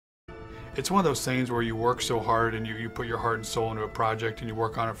It's one of those things where you work so hard and you put your heart and soul into a project and you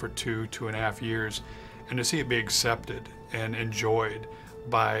work on it for 2.5 years, and to see it be accepted and enjoyed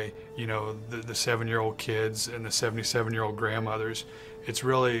by, you know, the 7-year-old kids and the 77-year-old grandmothers, it's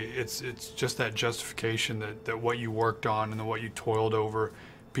really, it's just that justification that what you worked on and what you toiled over,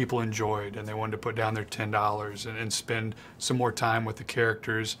 people enjoyed, and they wanted to put down their $10 and spend some more time with the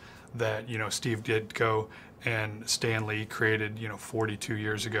characters that, you know, Steve Ditko and Stan Lee created, you know, 42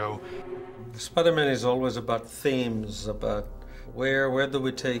 years ago. Spider-Man is always about themes, about where do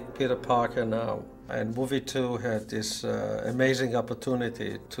we take Peter Parker now? And movie 2 had this amazing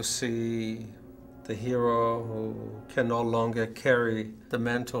opportunity to see the hero who can no longer carry the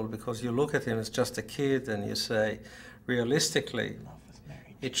mantle, because you look at him as just a kid and you say, realistically,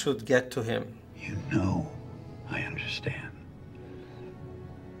 it should get to him. You know, I understand.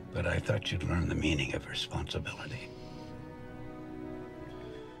 But I thought you'd learn the meaning of responsibility.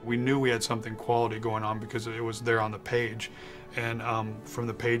 We knew we had something quality going on because it was there on the page. And from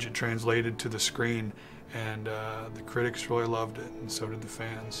the page it translated to the screen, and the critics really loved it, and so did the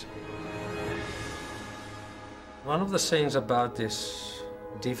fans. One of the things about this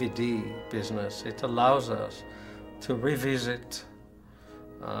DVD business, it allows us to revisit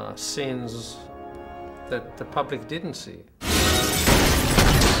scenes that the public didn't see.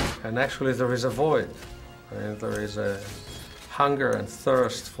 And actually there is a void, and there is a hunger and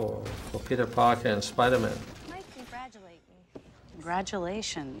thirst for Peter Parker and Spider-Man. Mike, congratulate me.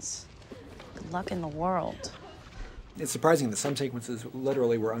 Congratulations. Good luck in the world. It's surprising that some sequences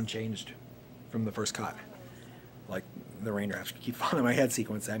literally were unchanged from the first cut. Like the raindrops keep falling on my head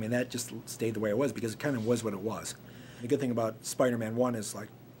sequence. I mean, that just stayed the way it was because it kind of was what it was. The good thing about Spider-Man 1 is, like,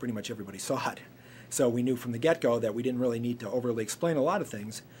 pretty much everybody saw it. So we knew from the get-go that we didn't really need to overly explain a lot of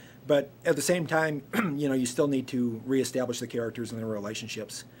things. But at the same time, you know, you still need to reestablish the characters and their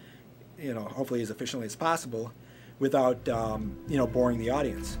relationships, you know, hopefully as efficiently as possible without, you know, boring the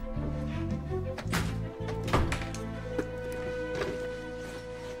audience.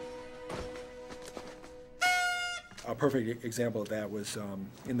 A perfect example of that was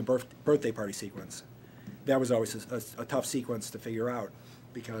in the birthday party sequence. That was always a tough sequence to figure out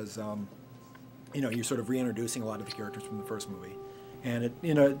because, you know, you're sort of reintroducing a lot of the characters from the first movie. And it,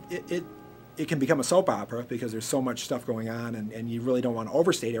 you know, it can become a soap opera because there's so much stuff going on, and you really don't want to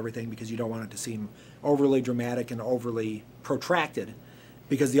overstate everything because you don't want it to seem overly dramatic and overly protracted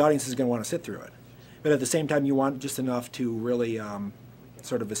because the audience is going to want to sit through it. But at the same time, you want just enough to really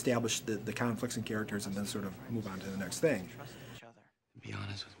sort of establish the conflicts and characters and then sort of move on to the next thing. Be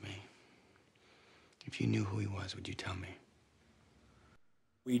honest with me. If you knew who he was, would you tell me?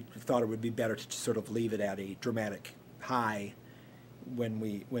 We thought it would be better to sort of leave it at a dramatic high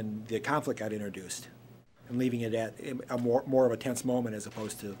when the conflict got introduced, and leaving it at a more of a tense moment as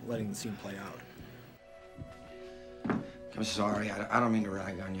opposed to letting the scene play out. I'm sorry. I don't mean to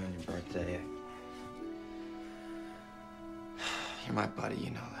rag on you on your birthday. You're my buddy,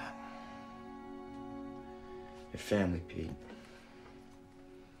 you know that. Your family, Pete.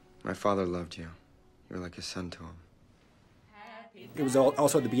 My father loved you. You were like a son to him. It was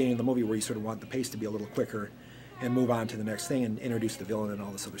also at the beginning of the movie where you sort of want the pace to be a little quicker and move on to the next thing and introduce the villain and all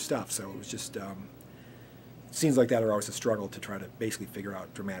this other stuff. So it was just, scenes like that are always a struggle to try to basically figure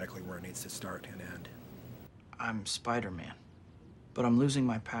out dramatically where it needs to start and end. I'm Spider-Man, but I'm losing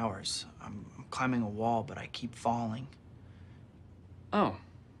my powers. I'm climbing a wall, but I keep falling. Oh.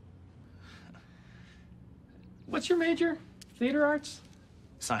 What's your major? Theater arts?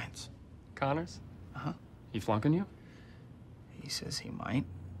 Science. Connors? Uh-huh. He flunking you? He says he might.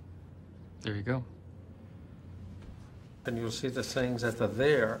 There you go. And you'll see the things that are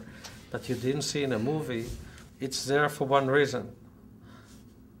there that you didn't see in a movie. It's there for one reason,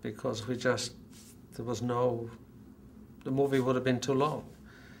 because there was no, the movie would have been too long.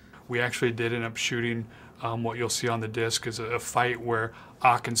 We actually did end up shooting what you'll see on the disc is a fight where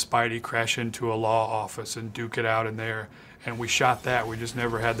Ock and Spidey crash into a law office and duke it out in there. And we shot that. We just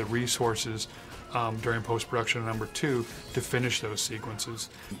never had the resources during post-production number 2 to finish those sequences.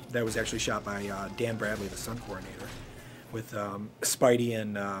 That was actually shot by Dan Bradley, the stunt coordinator, with Spidey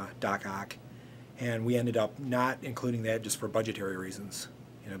and Doc Ock. And we ended up not including that just for budgetary reasons,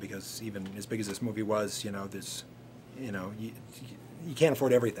 you know, because even as big as this movie was, you know, there's, you know, you can't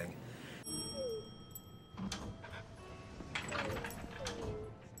afford everything.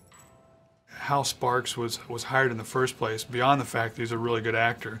 How Sparks was hired in the first place, beyond the fact that he's a really good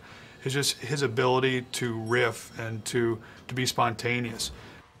actor, is just his ability to riff and to be spontaneous.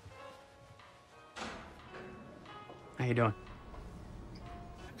 How you doing?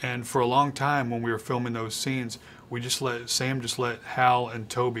 And for a long time when we were filming those scenes, Sam just let Hal and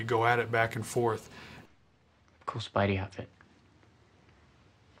Tobey go at it back and forth. Cool Spidey outfit.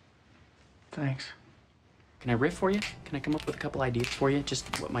 Thanks. Can I riff for you? Can I come up with a couple ideas for you?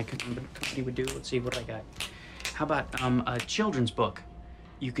 Just what my company would do? Let's see, what I got? How about a children's book?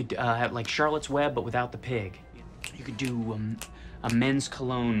 You could have like Charlotte's Web, but without the pig. You could do a men's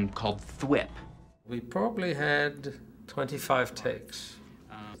cologne called Thwip. We probably had 25 takes.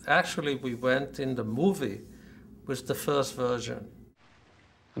 Actually, we went in the movie with the first version.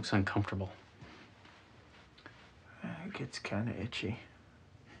 Looks uncomfortable. It gets kind of itchy.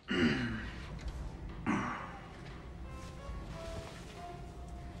 It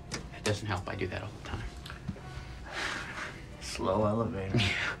doesn't help. I do that all the time. Slow elevator.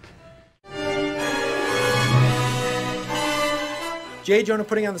 J. Jonah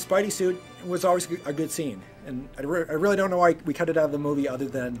putting on the Spidey suit was always a good scene. And I really don't know why we cut it out of the movie, other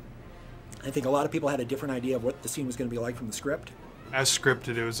than I think a lot of people had a different idea of what the scene was going to be like from the script. As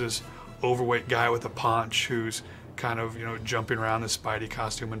scripted, it was this overweight guy with a paunch who's kind of, jumping around the Spidey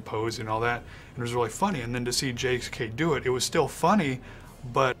costume and posing and all that. And it was really funny. And then to see J.K. do it, it was still funny,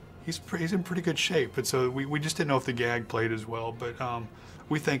 but he's in pretty good shape. And so we just didn't know if the gag played as well. But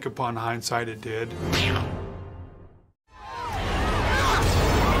we think upon hindsight it did.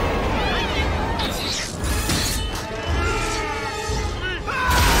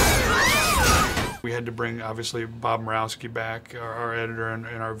 We had to bring, obviously, Bob Murawski back, our editor and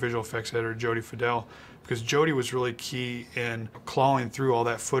our visual effects editor, Jody Fidel, because Jody was really key in clawing through all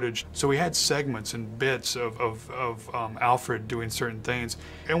that footage. So we had segments and bits of Alfred doing certain things.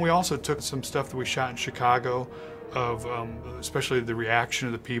 And we also took some stuff that we shot in Chicago, of especially the reaction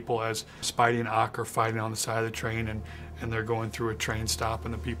of the people as Spidey and Ock are fighting on the side of the train, and they're going through a train stop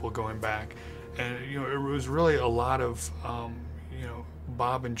and the people going back. And it was really a lot of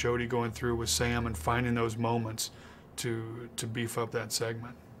Bob and Jody going through with Sam and finding those moments to beef up that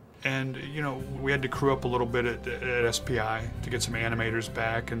segment. And we had to crew up a little bit at SPI to get some animators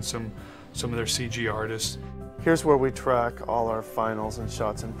back and some of their CG artists. Here's where we track all our finals and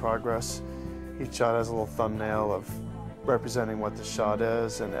shots in progress. Each shot has a little thumbnail of representing what the shot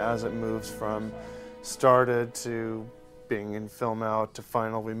is, and as it moves from started to being in film out to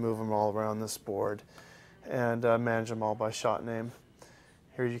final, we move them all around this board and manage them all by shot name.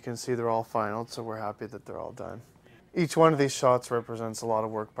 Here you can see they're all finaled, so we're happy that they're all done. Each one of these shots represents a lot of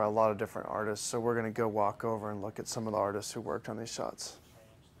work by a lot of different artists, so we're going to go walk over and look at some of the artists who worked on these shots.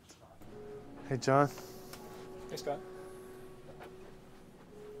 Hey, John. Hey, Scott.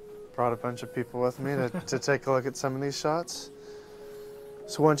 Brought a bunch of people with me to take a look at some of these shots.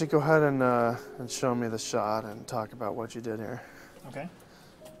 So why don't you go ahead and show me the shot and talk about what you did here. Okay.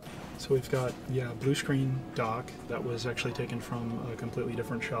 So we've got, blue screen Doc that was actually taken from a completely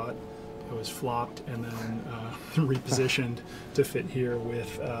different shot. It was flopped and then repositioned to fit here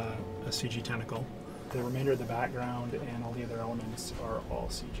with a CG tentacle. The remainder of the background and all the other elements are all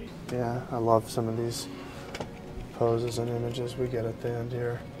CG. Yeah, I love some of these poses and images we get at the end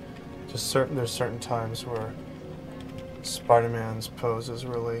here. There's certain times where Spider-Man's poses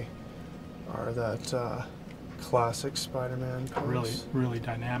really are that classic Spider-Man pose. Really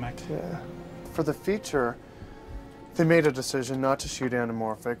dynamic. Yeah. For the feature, they made a decision not to shoot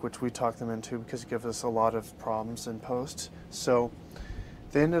anamorphic, which we talked them into because it gives us a lot of problems in post. So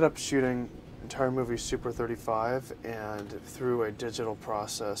they ended up shooting the entire movie Super 35, and through a digital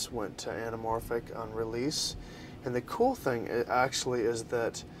process went to anamorphic on release. And the cool thing actually is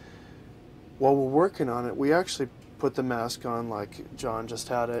that while we're working on it, we actually put the mask on like John just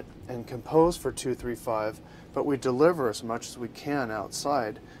had it and compose for 235, but we deliver as much as we can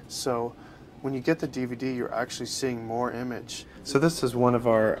outside. So when you get the DVD, you're actually seeing more image. So this is one of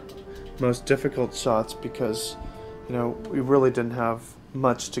our most difficult shots because, we really didn't have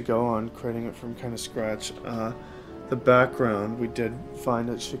much to go on creating it from kind of scratch. The background we did find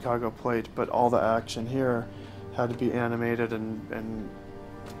at Chicago Plate, but all the action here had to be animated and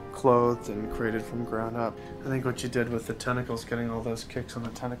clothed and created from ground up. I think what you did with the tentacles, getting all those kicks on the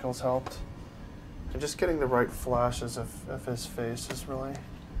tentacles helped. And just getting the right flashes of his face is really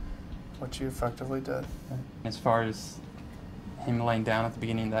what you effectively did. As far as him laying down at the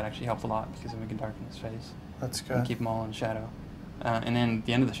beginning, that actually helped a lot because then we could darken his face. That's good. And keep him all in shadow. And then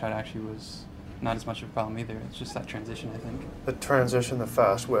the end of the shot actually was not as much of a problem either. It's just that transition, I think. The transition, the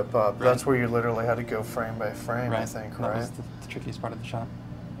fast whip up, Right. That's where you literally had to go frame by frame, I think, right? That was the trickiest part of the shot.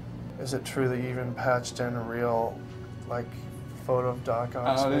 Is it true that you even patched in a real, photo of Doc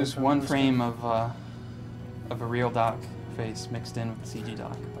Ock's face? There's one frame of a real Doc face mixed in with the CG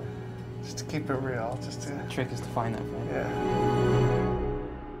Doc. But just to keep it real, The trick is to find that frame. Yeah.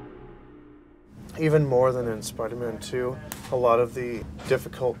 even more than in Spider-Man 2, a lot of the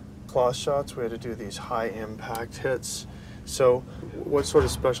difficult close shots, we had to do these high impact hits. So what sort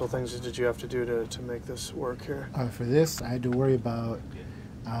of special things did you have to do to make this work here? For this, I had to worry about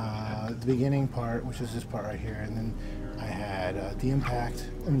the beginning part, which is this part right here, and then I had the impact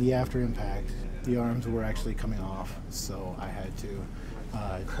and the after impact. The arms were actually coming off, so I had to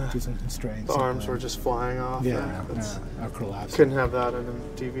do some constraints. The arms were just flying off? Yeah, or collapsing. Couldn't have that in a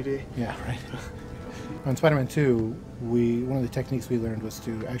DVD? Yeah, right. On Spider-Man 2, one of the techniques we learned was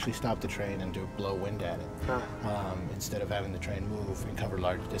to actually stop the train and to blow wind at it, instead of having the train move and cover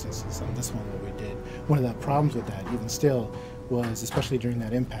large distances. On this one, what we did, one of the problems with that, even still, was, especially during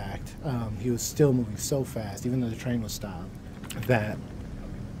that impact, he was still moving so fast, even though the train was stopped, that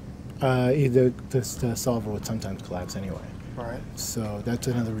the solver would sometimes collapse anyway. Right. So that's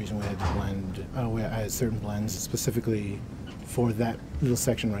another reason we had to blend. I had certain blends specifically for that little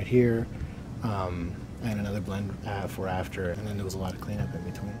section right here, and another blend for after, and then there was a lot of cleanup in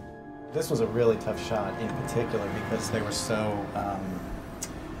between. This was a really tough shot in particular because they were so,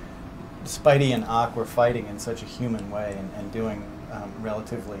 Spidey and Ock were fighting in such a human way and doing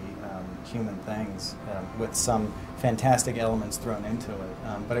relatively human things with some fantastic elements thrown into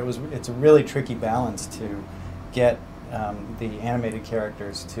it. But it's a really tricky balance to get the animated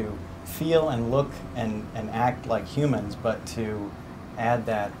characters to feel and look and act like humans, but to add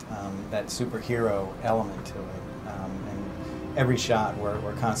that superhero element to it. And every shot,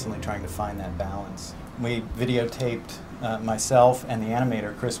 we're constantly trying to find that balance. We videotaped myself and the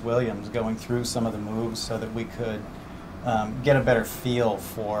animator, Chris Williams, going through some of the moves so that we could get a better feel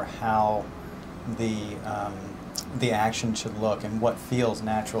for how the action should look and what feels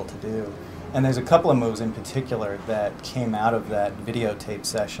natural to do. And there's a couple of moves in particular that came out of that videotape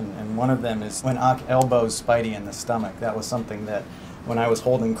session, and one of them is when Ock elbows Spidey in the stomach. That was something that when I was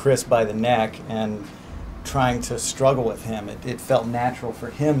holding Chris by the neck and trying to struggle with him, it felt natural for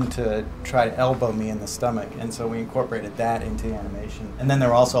him to try to elbow me in the stomach, and so we incorporated that into the animation. And then there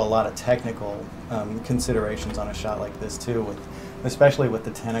were also a lot of technical considerations on a shot like this too, especially with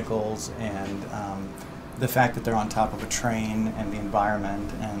the tentacles and the fact that they're on top of a train and the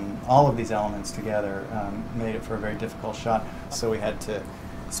environment, and all of these elements together made it for a very difficult shot. So we had to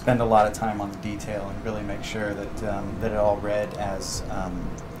spend a lot of time on the detail and really make sure that that it all read as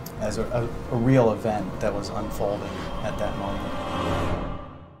a real event that was unfolding at that moment.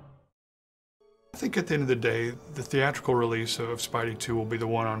 I think at the end of the day, the theatrical release of Spidey 2 will be the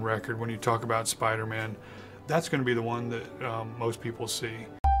one on record when you talk about Spider-Man. That's going to be the one that most people see.